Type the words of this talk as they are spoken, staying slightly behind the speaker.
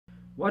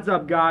What's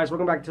up, guys?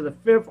 Welcome back to the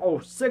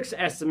 506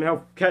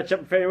 SML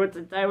catch-up video.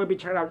 Today we'll be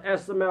checking out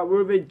SML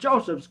movie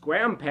Joseph's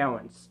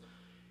Grandparents.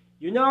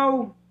 You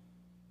know,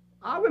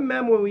 I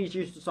remember when we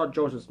used to saw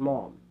Joseph's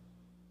mom.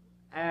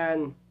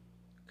 And,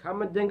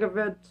 come and think of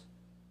it,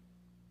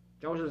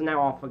 Joseph's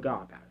now all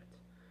forgot about it.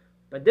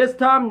 But this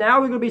time, now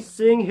we're going to be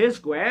seeing his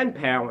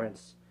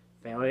grandparents.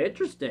 Very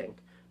interesting.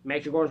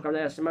 Make sure you go subscribe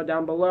to SML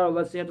down below.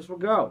 Let's see how this will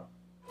go.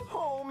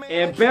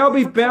 It better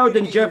be better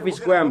than Jeffrey's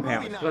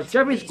grandparents, because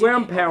Jeffrey's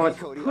grandparents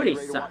pretty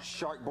suck.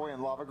 Shark Boy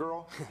and Lava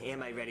Girl?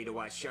 Am I ready to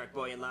watch Shark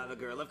Boy and Lava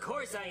Girl? Of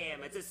course I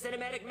am. It's a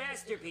cinematic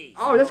masterpiece.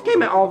 Oh, this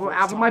came out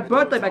after my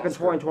birthday back in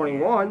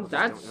 2021.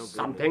 That's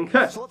something.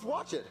 So let's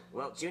watch it.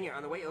 Well, Junior,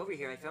 on the way over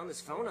here, I found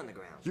this phone on the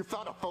ground. You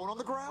found a phone on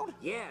the ground?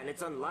 Yeah, and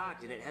it's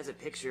unlocked, and it has a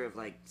picture of,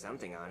 like,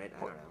 something on it. I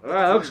don't know.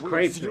 That looks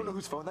creepy. You don't know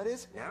whose phone that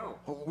is? No.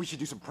 Oh, we should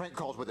do some prank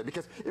calls with it,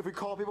 because if we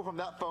call people from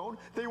that phone,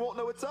 they won't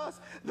know it's us.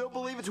 They'll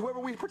believe it's whoever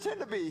we pretend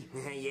to be.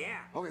 Yeah.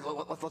 Okay,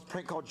 let's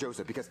prank call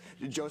Joseph, because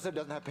Joseph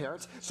doesn't have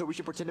parents, so we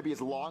should pretend to be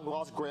his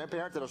long-lost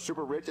grandparents that are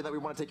super rich and that we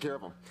want to take care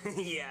of them.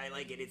 Yeah, I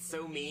like it. It's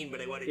so mean, but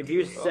I want to If do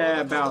you it.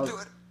 say about,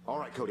 All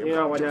right, Cody. you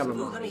know, whatever.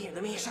 Oh, let me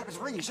hear. Shop is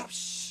ringing. Shop.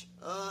 Shh.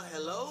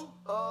 Hello?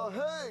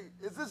 Hey,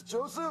 is this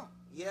Joseph?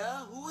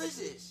 Yeah, who is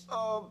this?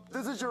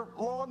 This is your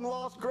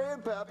long-lost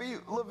grandpappy,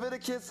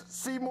 Leviticus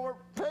Seymour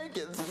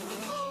Pankins.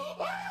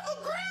 I have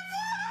a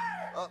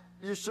grandfather!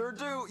 You sure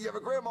do. You have a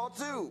grandma,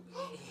 too.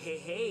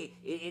 Hey,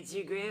 it's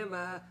your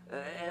grandma,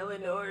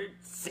 Eleanor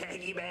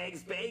Saggy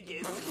Bags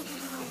Bacon.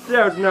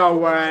 There's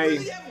no I way.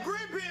 really have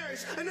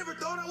grandparents! I never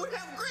thought I would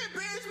have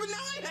grandparents, but now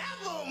I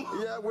have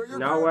them! Yeah, we're your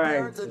No way.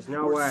 grandparents, and There's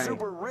no we're way.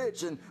 super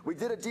rich, and we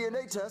did a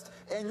DNA test,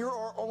 and you're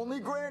our only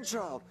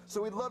grandchild.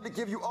 So we'd love to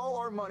give you all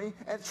our money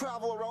and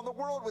travel around the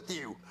world with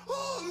you.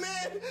 Oh,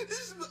 man!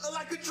 This is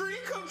like a dream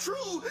come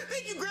true!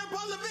 Thank you, Grandpa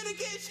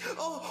Leviticus!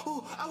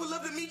 Oh, I would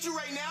love to meet you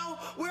right now.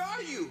 Where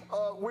are you?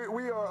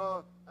 We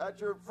are,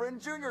 at your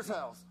friend Junior's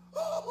house.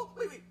 Oh,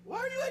 wait, why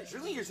are you at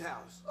Junior's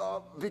house?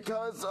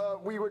 Because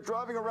we were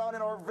driving around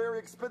in our very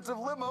expensive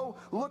limo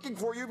looking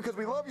for you because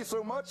we love you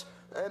so much,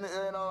 and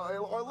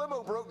our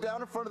limo broke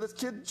down in front of this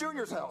kid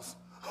Junior's house.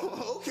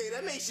 Oh, okay,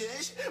 that makes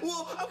sense.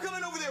 Well, I'm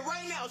coming over there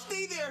right now.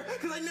 Stay there,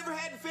 because I never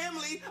had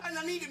family, and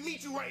I need to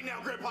meet you right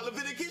now, Grandpa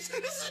Leviticus. This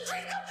is a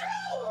dream come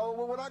true! Oh,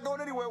 well, we're not going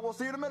anywhere. We'll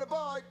see you in a minute.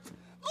 Bye.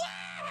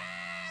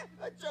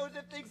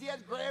 Joseph thinks he has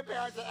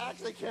grandparents that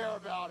actually care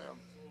about him.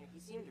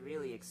 He seemed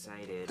really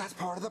excited. That's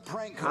part of the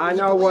prank. I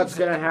know what's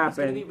gonna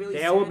happen.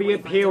 They will be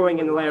appearing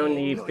in later in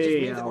the It just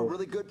means that we're video.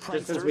 really good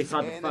Just since we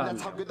saw the and fun.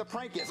 that's how good the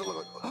prank is.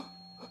 Look.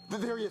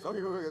 There he is. Okay,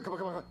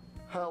 come on.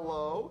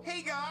 Hello?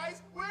 Hey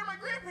guys, where are my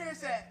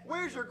grandparents at?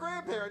 Where's your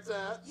grandparents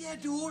at? Yeah,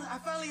 dude, I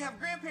finally have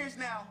grandparents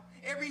now.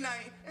 Every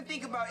night, and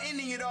think about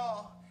ending it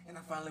all. And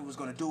I finally was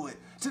gonna do it.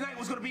 Tonight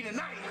was gonna be the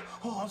night.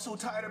 Oh, I'm so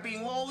tired of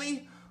being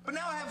lonely. But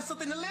now I have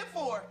something to live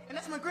for, and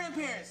that's my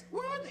grandparents.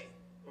 Where are they?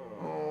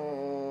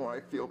 Oh,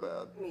 I feel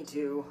bad. Me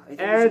too. I think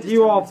we should And just you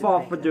tell all them to fall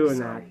prank for them. doing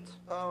Sorry.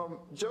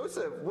 that.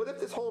 Joseph, what if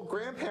this whole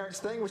grandparents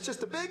thing was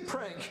just a big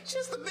prank?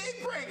 Just a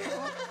big prank.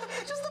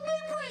 Just a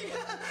big prank.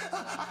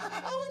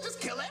 I would just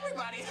kill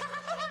everybody.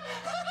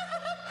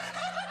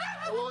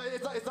 Well,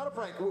 it's not a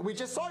prank. We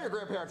just saw your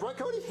grandparents, right,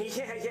 Cody?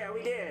 Yeah,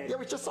 we did. Yeah,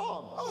 we just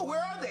saw them. Oh, where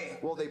are they?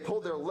 Well, they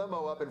pulled their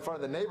limo up in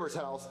front of the neighbor's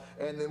house,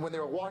 and then when they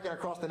were walking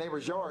across the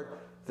neighbor's yard,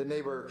 the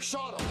neighbor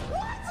shot them. What?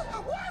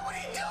 Why would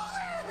he do that?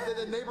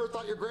 The neighbor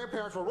thought your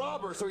grandparents were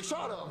robbers, so he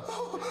shot them.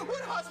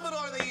 What hospital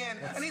are they in?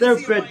 I need to see 'em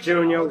Stupid, right now.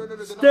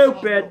 Junior.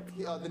 Stupid.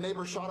 The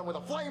neighbor shot him with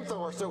a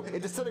flamethrower, so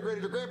it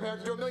disintegrated your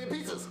grandparents into a million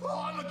pieces. Oh,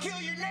 I'm gonna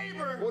kill your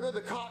neighbor. Well, then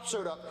the cops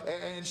showed up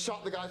and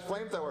shot the guy's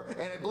flamethrower,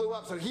 and it blew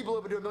up, so he blew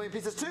up into a million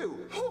pieces too.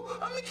 Oh,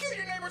 I'm gonna kill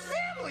your neighbor's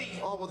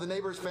family. Oh, well, the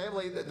neighbor's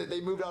family, they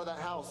moved out of that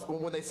house.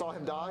 When they saw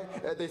him die,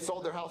 they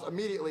sold their house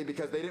immediately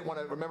because they didn't want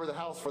to remember the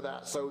house for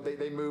that, so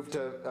they moved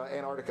to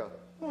Antarctica.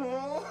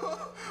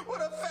 Oh, what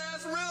a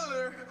fast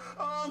realtor.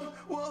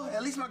 Well,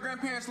 at least my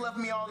grandparents left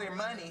me all their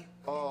money.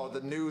 Oh,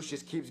 the news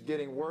just keeps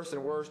getting worse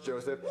and worse,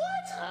 Joseph.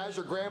 What? As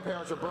your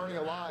grandparents are burning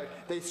alive,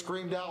 they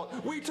screamed out,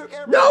 "We took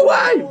every No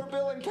way!"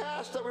 bill in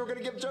cash that we were going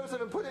to give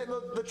Joseph and put it in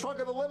the trunk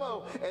of the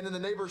limo." And then the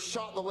neighbors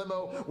shot the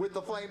limo with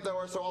the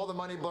flamethrower, so all the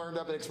money burned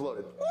up and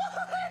exploded. What?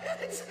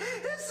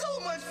 There's so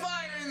much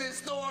fire in this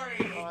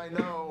story. I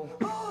know.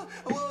 Oh,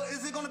 well,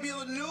 is it gonna be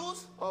on the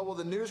news? Oh, well,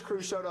 the news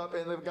crew showed up,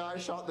 and the guy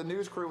shot the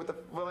news crew with the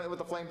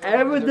flamethrower.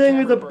 Everything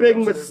is a big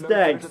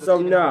mistake, so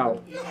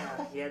no.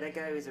 Yeah, that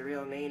guy was a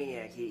real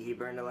maniac. He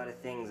burned a lot of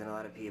things and a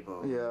lot of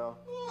people. Yeah.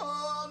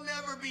 Oh, I'll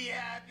never be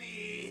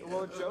happy.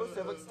 Well,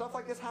 Joseph, stuff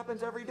like this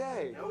happens every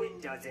day. No,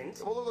 it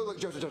doesn't. Well, look,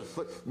 Joseph,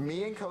 look,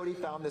 me and Cody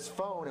found this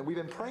phone, and we've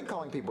been prank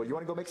calling people. You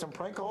want to go make some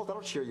prank calls?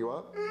 That'll cheer you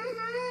up.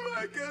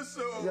 I guess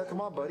so. Yeah,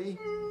 come on, buddy.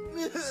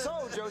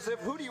 So,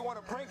 Joseph, who do you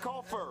want to prank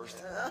call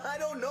first? I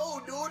don't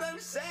know, dude. I'm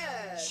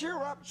sad.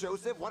 Cheer up,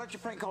 Joseph. Why don't you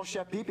prank call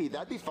Chef Pee Pee?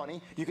 That'd be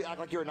funny. You could act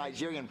like you're a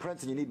Nigerian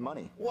prince and you need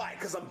money. Why?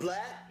 Because I'm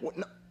black? What?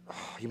 No.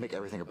 You make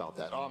everything about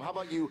that. How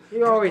about you?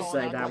 You always call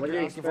say and that. act What like do you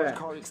you're asking for his expect?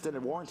 car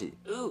extended warranty.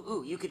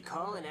 Ooh, you could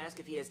call and ask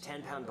if he has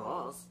 10-pound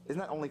balls. Isn't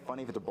that only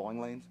funny if it's a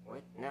bowling lanes?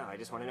 What? No, I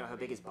just want to know how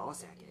big his ball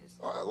sack is.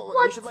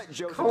 What? We should let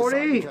Joseph Cody?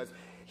 decide because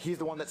he's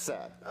the one that's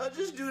sad. I'll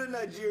just do the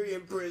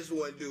Nigerian prince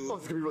one, dude. Oh,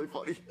 it's gonna be really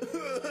funny.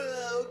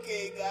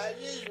 Okay, guys,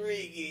 just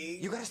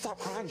ringing. You gotta stop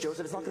crying,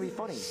 Joseph. It's not gonna be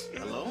funny.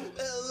 Hello?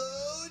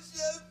 Hello,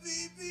 Chef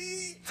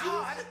Pee-Pee.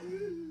 Todd,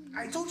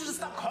 I told you to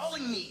stop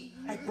calling me.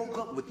 I broke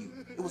up with you.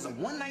 It was a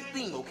one-night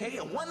thing, okay?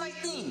 A one-night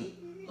thing.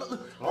 Look,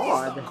 please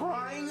Todd. stop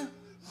crying.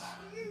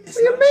 It's What do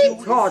you not mean,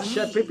 it's Todd, me.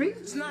 Chef Pee-Pee?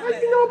 It's not How do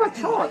that you know about I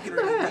didn't Todd? like it or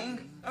What the heck?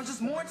 anything. I'm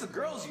just more into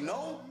girls, you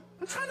know?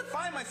 I'm trying to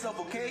find myself,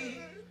 okay?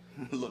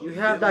 Look, You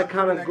have that look,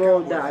 kind when of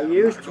girl that I I'm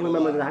used not to gonna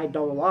remember lie. that I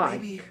don't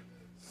like. Maybe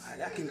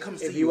I can come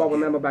see If you all again.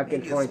 remember back in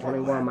Maybe a spark will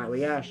 2021, my happen.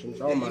 reactions,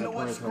 Yeah, oh you my know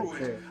what? Screw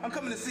 2022. it. I'm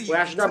coming to see you.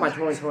 Well, actually, not my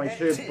tonight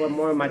 2022, at 10. but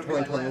more of my It'll be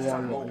like last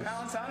 2021 time, ones.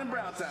 Pound Town and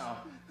Brown Town.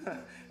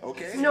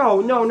 Okay?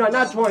 No, not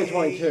Okay.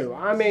 2022.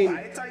 I mean,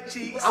 Tight, tight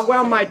cheeks.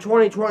 around my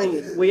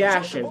 2020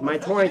 reactions, my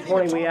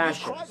 2020 Cried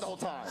reactions. the whole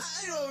time.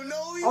 I don't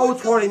know. You Oh, were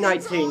telling me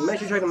 2019. Todd. Make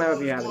sure you check them out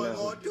if you haven't. What's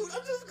going on, dude?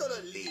 I'm just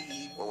gonna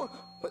leave.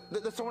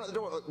 But there's someone at the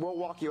door. We'll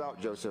walk you out,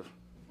 Joseph.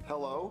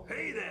 Hello?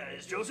 Hey there,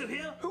 is Joseph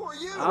here? Who are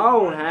you?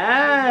 Oh,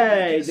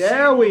 hey,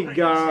 there we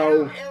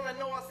go.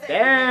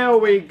 There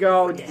we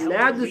go.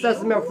 Now this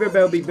SML feel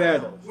better be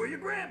better. We're your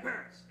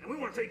grandparents, and we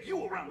want to take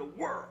you around the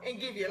world. And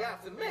give you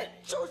lots of money.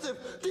 Joseph,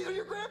 these are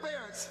your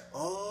grandparents.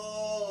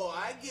 Oh,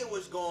 I get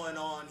what's going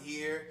on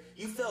here.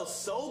 You felt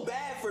so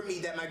bad for me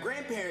that my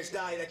grandparents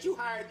died that you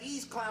hired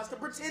these clowns to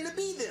pretend to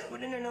be Oh,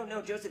 them.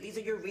 no, Joseph, these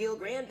are your real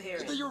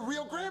grandparents. They're your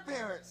real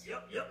grandparents.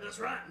 Yep, that's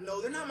right.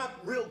 No, they're not my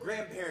real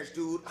grandparents,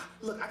 dude.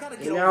 Look, I gotta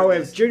get You over know,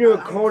 this. if Junior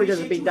I Cody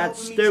doesn't appreciate be you that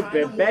helping me trying to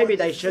stupid, mourn maybe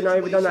they this shouldn't have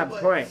even done that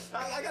situation, prank.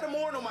 but I gotta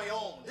mourn on my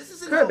own. This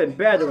isn't Could have been helping.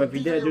 better if he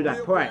These are didn't do your that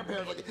real prank.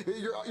 grandparents.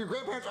 Like, your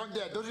grandparents aren't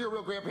dead. Those are your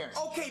real grandparents.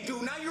 Okay,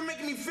 dude, now you're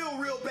making me feel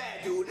real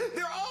bad, dude.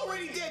 They're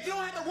already dead. You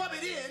don't have to rub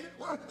it in.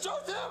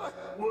 Joseph!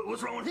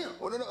 What's wrong with him?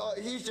 Well, no,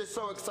 he's just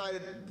so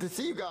excited to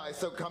see you guys.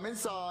 So come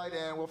inside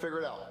and we'll figure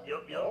it out.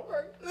 Yep.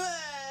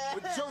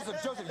 But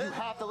Joseph, you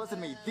have to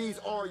listen to me. These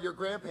are your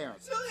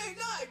grandparents. No, they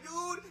not,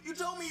 dude. You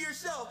told me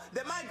yourself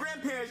that my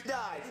grandparents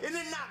died and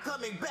they're not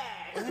coming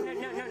back.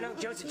 No,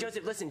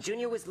 Joseph, listen,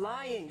 Junior was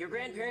lying. Your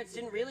grandparents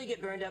didn't really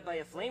get burned up by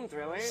a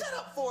flamethrower. Shut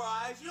up, Four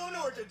Eyes. You don't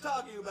know what you're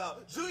talking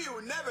about. Junior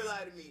would never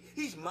lie to me.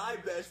 He's my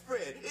best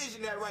friend.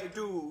 Isn't that right,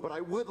 dude? But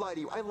I would lie to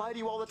you. I lie to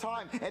you all the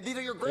time. And these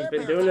are your He's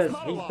grandparents. been doing this.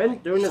 That's not a He's lie. been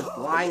doing this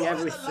lying You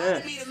ever have to lie to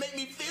since. me to make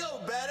me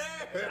feel better.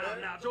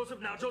 Now,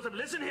 Joseph,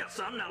 listen here,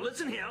 son. Now,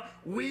 listen here.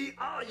 We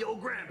are your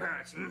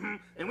grandparents.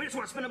 And we just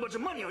want to spend a bunch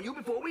of money on you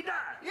before we die.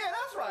 Yeah,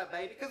 that's right,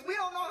 baby, because we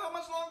don't know how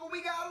much longer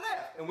we got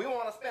left. And we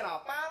want to spend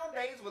our final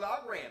days with our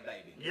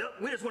grandbaby. Yep,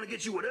 we just want to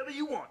get you whatever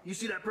you want. You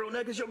see that pearl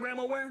necklace your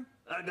grandma wearing?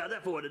 I got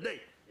that for her today.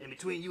 And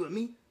between you and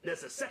me,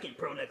 that's the second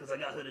pearl necklace I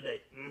got her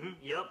today.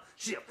 Yep.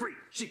 She a freak.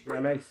 She freak.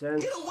 That makes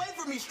sense. Get away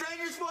from me,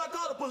 strangers, before I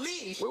call the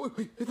police.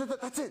 Wait,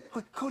 that's it.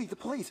 Wait, Cody, the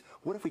police.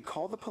 What if we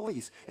call the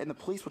police and the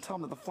police will tell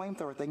them that the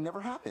flamethrower thing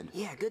never happened?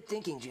 Yeah, good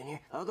thinking, Junior.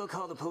 I'll go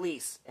call the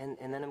police, and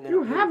then I'm gonna.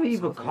 You haven't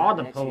even hopefully called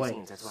the the next few police.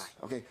 scenes, that's why.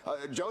 Okay,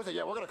 Joseph,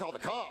 yeah, we're gonna call the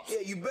cops.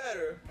 Yeah, you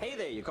better. Hey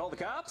there, you called the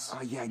cops?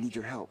 Yeah, I need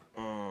your help.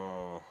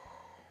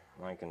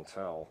 I can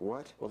tell.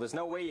 What? Well, there's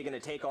no way you're gonna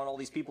take on all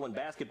these people in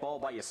basketball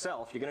by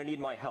yourself. You're gonna need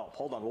my help.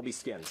 Hold on, we'll be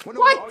skinned. Well, no,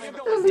 What? we're You're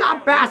not- This is going not down. You're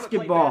gonna play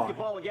basketball.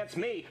 basketball against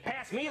me.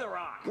 Pass me the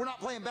rock. We're not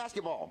playing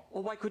basketball.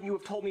 Well, why couldn't you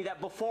have told me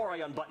that before I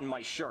unbuttoned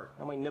my shirt?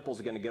 Now my nipples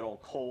are gonna get all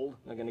cold.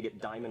 They're gonna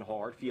get diamond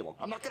hard. Feel them.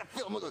 I'm not gonna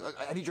film. Look,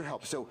 I need your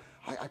help. So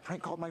I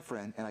prank called my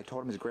friend and I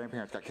told him his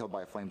grandparents got killed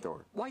by a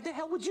flamethrower. Why the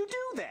hell would you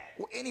do that?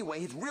 Well,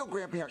 anyway, his real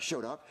grandparents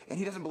showed up and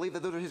he doesn't believe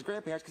that those are his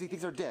grandparents because he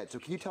thinks they're dead. So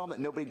can you tell him that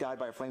nobody died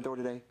by a flamethrower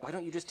today? Why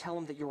don't you just tell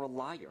him that you're a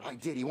liar? I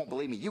did. He won't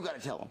believe me. You gotta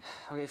tell him.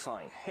 Okay,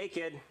 fine. Hey,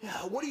 kid.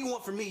 What do you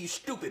want from me, you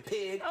stupid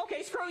pig?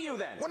 Okay, screw you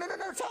then. Well, no,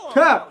 tell him.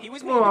 Huh. He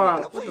was Come mean to me. on.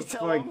 No, What the please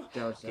tell fuck, him. Okay,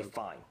 Joseph?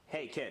 fine.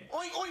 Hey, kid.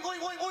 Oink, oink, oink,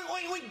 oink, oink,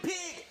 oink, oink,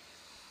 pig.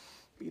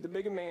 Be the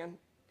bigger man.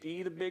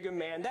 Be the bigger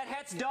man. That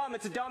hat's dumb.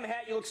 It's a dumb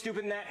hat. You look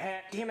stupid in that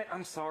hat. Damn it.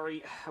 I'm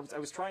sorry. I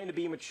was trying to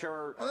be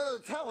mature.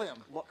 Tell him.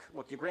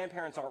 Look, your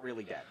grandparents aren't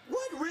really dead.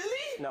 What,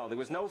 really? No, there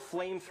was no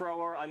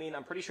flamethrower. I mean,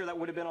 I'm pretty sure that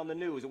would have been on the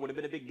news. It would have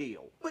been a big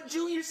deal. But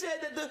Junior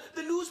said that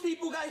the news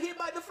people got hit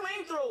by the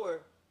flamethrower.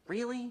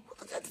 Really?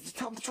 Just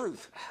tell him the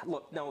truth.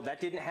 Look, no, that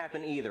didn't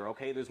happen either,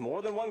 okay? There's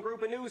more than one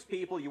group of news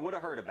people. You would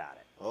have heard about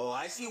it. Oh,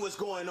 I see what's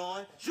going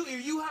on. Junior,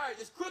 you hired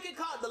this crooked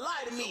cop to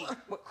lie to me.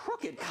 What,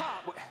 crooked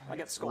cop? What, I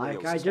got scoliosis.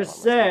 Like I Hold just on,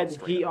 let's said,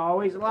 get it he straight.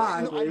 always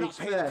lies. No, What do I'm you not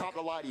paying the expect? cop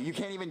to lie to you. You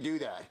can't even do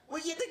that.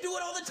 Well, yet they do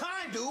it all the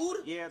time,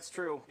 dude. Yeah, it's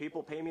true.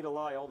 People pay me to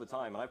lie all the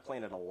time, and I've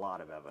planted a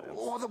lot of evidence.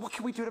 Well, then what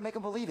can we do to make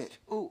him believe it?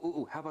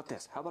 Ooh, how about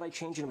this? How about I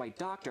change into my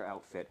doctor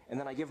outfit, and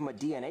then I give him a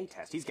DNA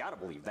test? He's got to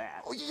believe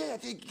that. Oh, yeah,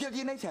 get a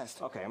DNA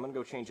test. Okay, I'm gonna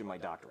go change in my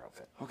doctor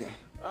outfit. Okay.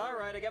 All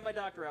right, I got my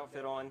doctor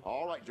outfit on.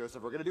 All right,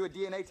 Joseph, we're gonna do a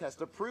DNA test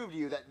to prove to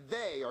you that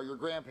they are your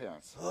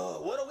grandparents.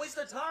 Oh, what a waste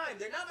of time.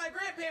 They're not my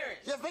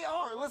grandparents. Yes, they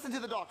are. Listen to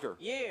the doctor.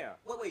 Yeah.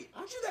 Wait,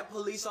 aren't you that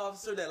police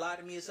officer that lied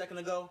to me a second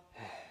ago?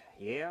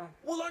 Yeah?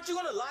 Well, aren't you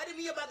gonna lie to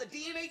me about the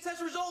DNA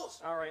test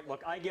results? All right,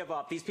 look, I give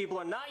up. These people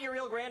are not your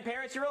real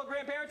grandparents. Your real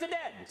grandparents are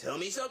dead. Tell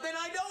me something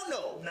I don't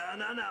know.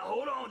 Nah.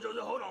 Hold on,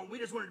 Joseph. Hold on. We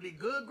just wanted to be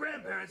good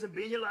grandparents and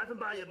be in your life and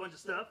buy you a bunch of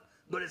stuff.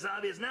 But it's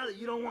obvious now that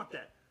you don't want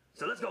that.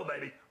 So let's go,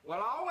 baby. Well,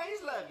 I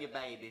always love you,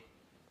 baby.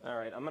 All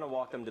right, I'm gonna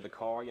walk them to the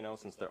car, you know,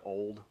 since they're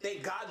old.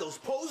 Thank God those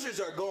posers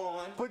are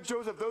gone. But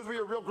Joseph, those were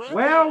your real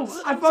Well,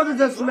 grandparents. I thought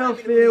this SML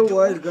field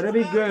was gonna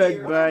be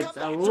good, but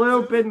a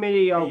little bit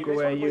mediocre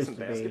where it used to be.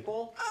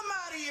 Basketball? I'm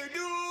out of here,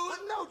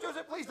 dude. No,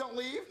 Joseph, please don't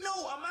leave. No,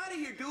 I'm out of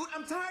here, dude.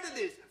 I'm tired of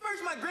this.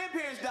 First my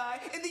grandparents die,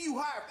 and then you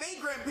hire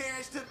fake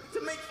grandparents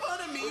to make fun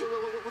of me.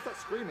 What's that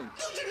screaming?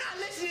 Dude, you're not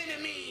listening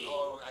to me.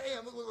 Oh, I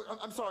am. Look,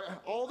 I'm sorry.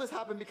 All this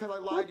happened because I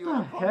lied to you. What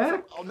I the promise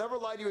heck? I'll never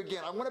lie to you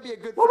again. I want to be a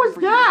good What friend was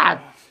for you.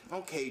 that?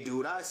 Okay,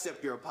 dude, I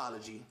accept your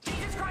apology.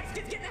 Jesus Christ,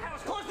 get in the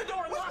house, close the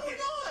door and lock it! going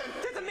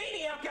on? There's a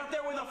maniac out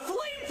there with a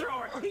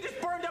flamethrower! He just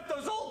burned up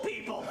those old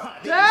people!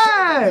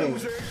 Dang!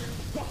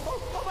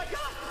 Oh my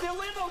god, the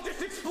limo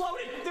just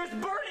exploded! There's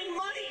burning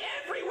money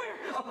everywhere!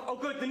 Oh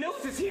good, the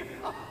news is here!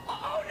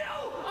 Oh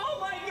no! Oh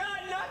my god,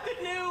 not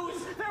the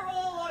news! They're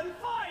all on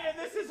fire!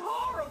 This is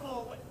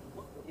horrible!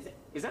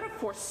 Is that a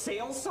for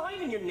sale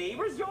sign in your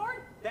neighbor's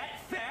yard? That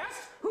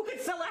fast? Who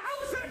could sell a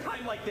house at a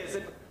time like this?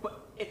 And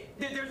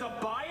there's a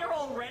buyer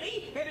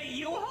already in a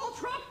U-Haul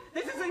truck?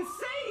 This is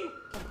insane!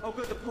 Oh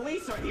good, the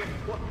police are here.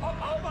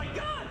 Oh my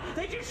god!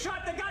 They just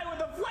shot the guy with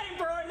the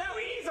flamethrower and now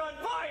he's on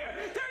fire!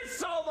 There's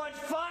so much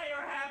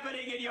fire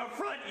happening in your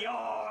front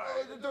yard!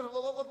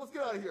 Let's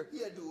get out of here.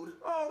 Yeah, dude.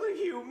 Oh,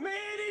 the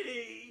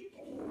humanity!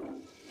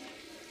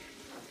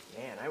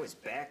 Man, I was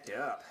backed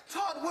up.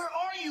 Todd, where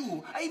are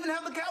you? I even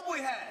have the cowboy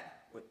hat.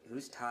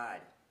 Who's Todd?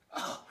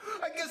 Oh,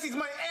 I guess he's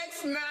my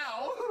ex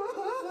now.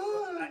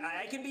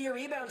 I can be your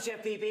rebound,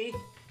 Chef PP.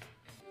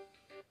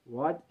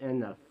 What in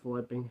the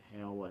flipping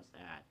hell was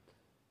that?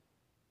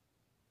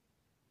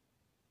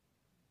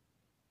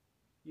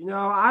 You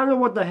know, I don't know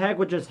what the heck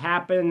would just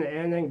happen in the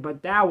ending,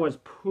 but that was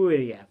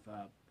pretty F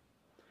up.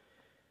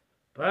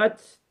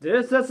 But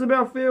this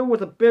SML field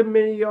was a bit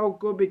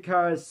mediocre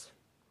because,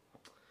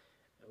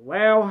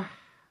 well,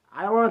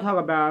 I don't want to talk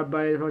about it,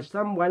 but for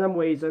some random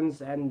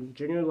reasons, and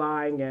Junior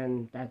lying,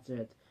 and that's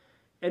it.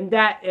 And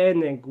that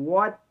ending,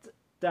 what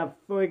the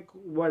frick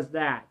was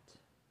that?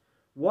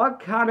 What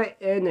kind of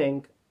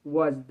ending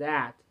was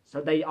that?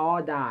 So they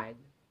all died.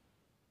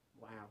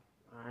 Wow,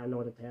 I don't know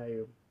what to tell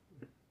you.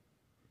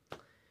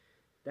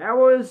 That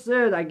was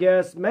it, I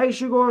guess. Make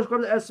sure you go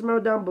subscribe to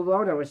SML down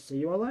below, and I will see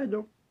you all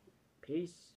later. Peace.